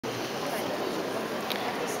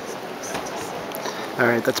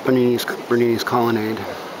Alright, that's Bernini's colonnade.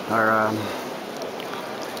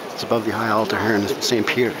 It's above the high altar here in St.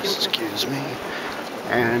 Peter's, excuse me.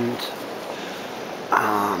 And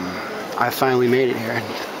I finally made it here.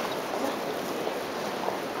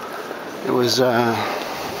 It was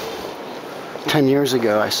 10 years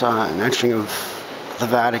ago I saw an etching of the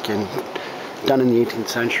Vatican done in the 18th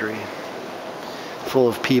century, full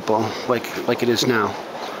of people, like it is now.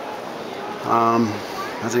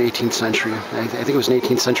 Of the 18th century. I think it was an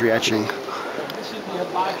 18th century etching.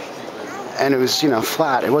 And it was,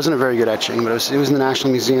 flat. It wasn't a very good etching, but it was in the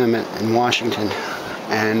National Museum in Washington.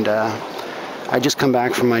 And I just come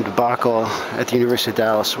back from my debacle at the University of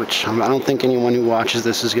Dallas, which I don't think anyone who watches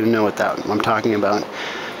this is going to know what I'm talking about.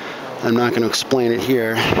 I'm not going to explain it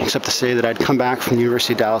here, except to say that I'd come back from the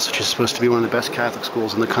University of Dallas, which is supposed to be one of the best Catholic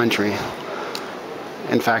schools in the country.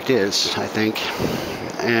 In fact, is, I think.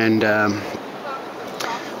 And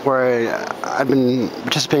where I've been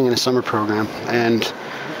participating in a summer program, and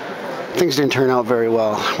things didn't turn out very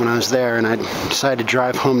well when I was there, and I decided to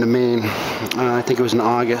drive home to Maine. I think it was in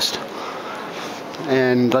August.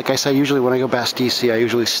 And like I said, usually when I go past DC, I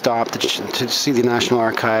usually stop to see the National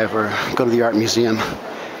Archive or go to the Art Museum,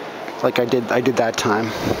 like I did that time.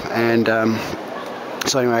 And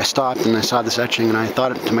so anyway, I stopped and I saw this etching, and I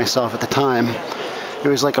thought to myself at the time, it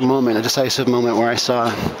was like a decisive moment where I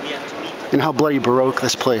saw how bloody Baroque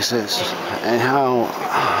this place is, and how,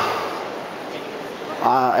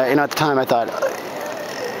 at the time I thought,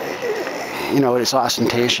 it's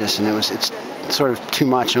ostentatious, and it's sort of too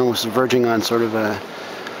much, almost verging on sort of a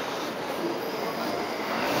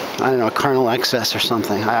carnal excess or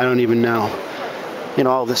something. I don't even know.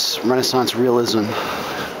 All this Renaissance realism.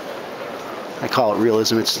 I call it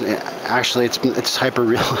realism. It's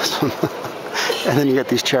hyper-realism. And then you get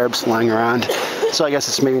these cherubs flying around. So I guess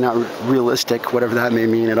it's maybe not realistic, whatever that may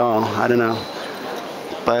mean at all. I don't know.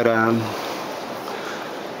 But, I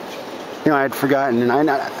had forgotten, and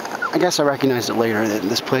I guess I recognized it later, that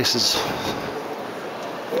this place is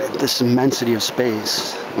this immensity of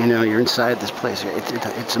space. You're inside this place.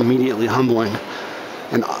 It's immediately humbling.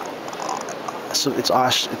 And so it's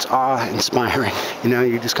awe-inspiring.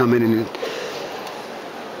 You just come in and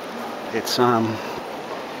it's,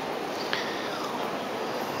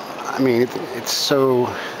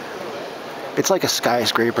 it's like a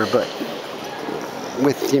skyscraper, but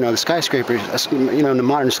with, the skyscrapers, the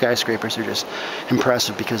modern skyscrapers are just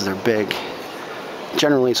impressive because they're big.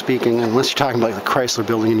 Generally speaking, unless you're talking about like the Chrysler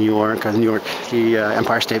Building in New York, or the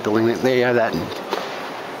Empire State Building, they have that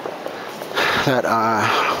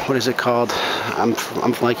what is it called? I'm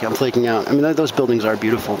flaking out. Those buildings are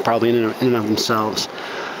beautiful, probably in and of themselves.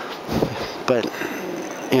 But,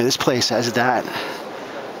 this place has that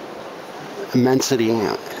immensity,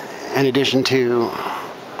 in addition to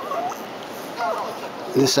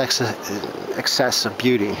this excess of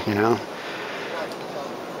beauty,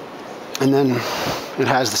 And then it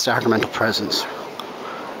has the sacramental presence,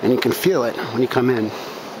 and you can feel it when you come in.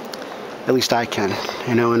 At least I can,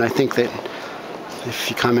 and I think that if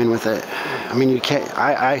you come in with it, you can't.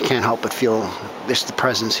 I can't help but feel this, the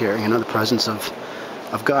presence here, the presence of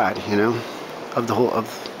God, of the whole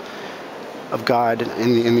of God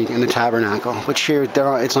in the tabernacle, which here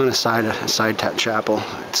it's on a side chapel.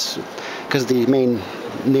 It's because the main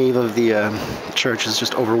nave of the church is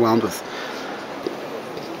just overwhelmed with.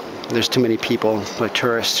 There's too many people, like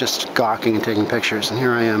tourists, just gawking and taking pictures. And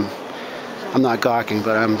here I am. I'm not gawking,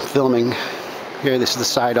 but I'm filming. Here, this is the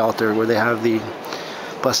side altar where they have the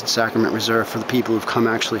Blessed Sacrament reserved for the people who've come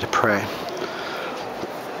actually to pray.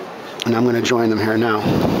 And I'm going to join them here now.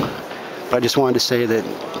 But I just wanted to say that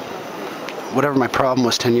whatever my problem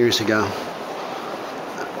was 10 years ago,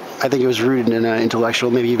 I think it was rooted in an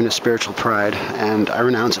intellectual, maybe even a spiritual pride, and I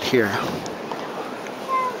renounce it here.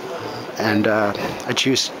 And I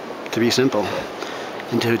choose to be simple,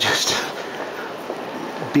 and to just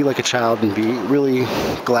be like a child and be really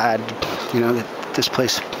glad, that this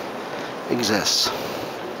place exists.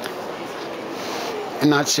 And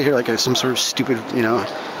not sit here like some sort of stupid,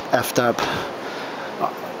 effed up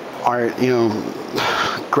art,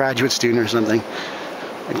 graduate student or something,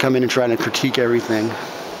 and come in and try to critique everything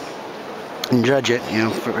and judge it,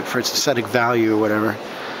 for its aesthetic value or whatever,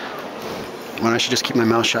 when I should just keep my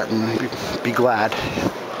mouth shut and be glad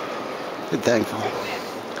and thankful.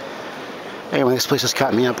 Anyway, this place has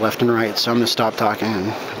caught me up left and right, so I'm going to stop talking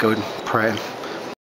and go pray.